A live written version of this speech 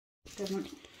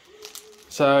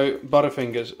So,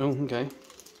 Butterfingers. Oh, okay.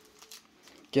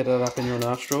 Get it up in your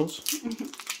nostrils.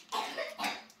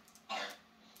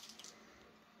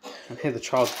 I hear the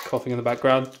child coughing in the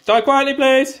background. Die quietly,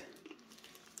 please!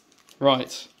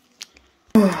 Right.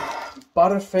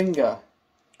 Butterfinger.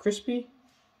 Crispy?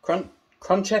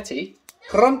 Crunchetti?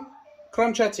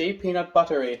 Crunchetti peanut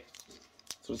buttery.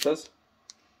 That's what it says.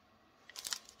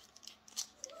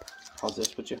 How's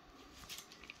this, would you?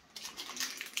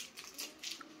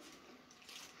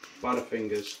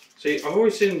 Butterfingers. See, I've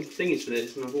always seen thingies for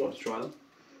this and I've wanted to try them.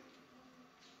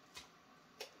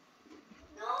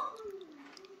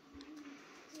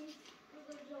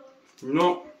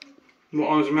 Not what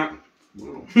I was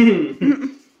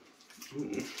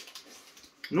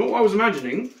not what I was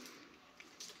imagining.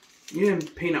 You know,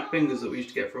 peanut fingers that we used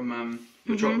to get from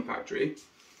the chocolate factory.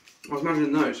 I was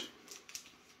imagining those.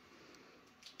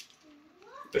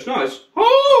 It's nice.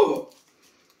 Oh!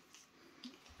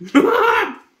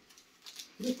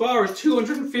 This bar is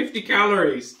 250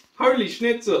 calories. Holy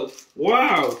schnitzel.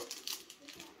 Wow.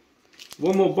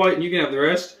 One more bite and you can have the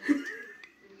rest.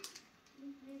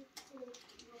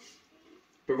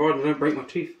 Provided I don't break my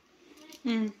teeth.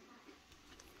 It's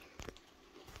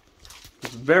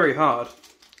very hard.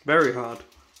 Very hard.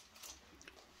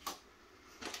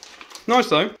 Nice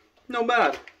though. Not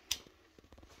bad.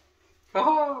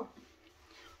 Haha.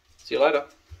 See you later.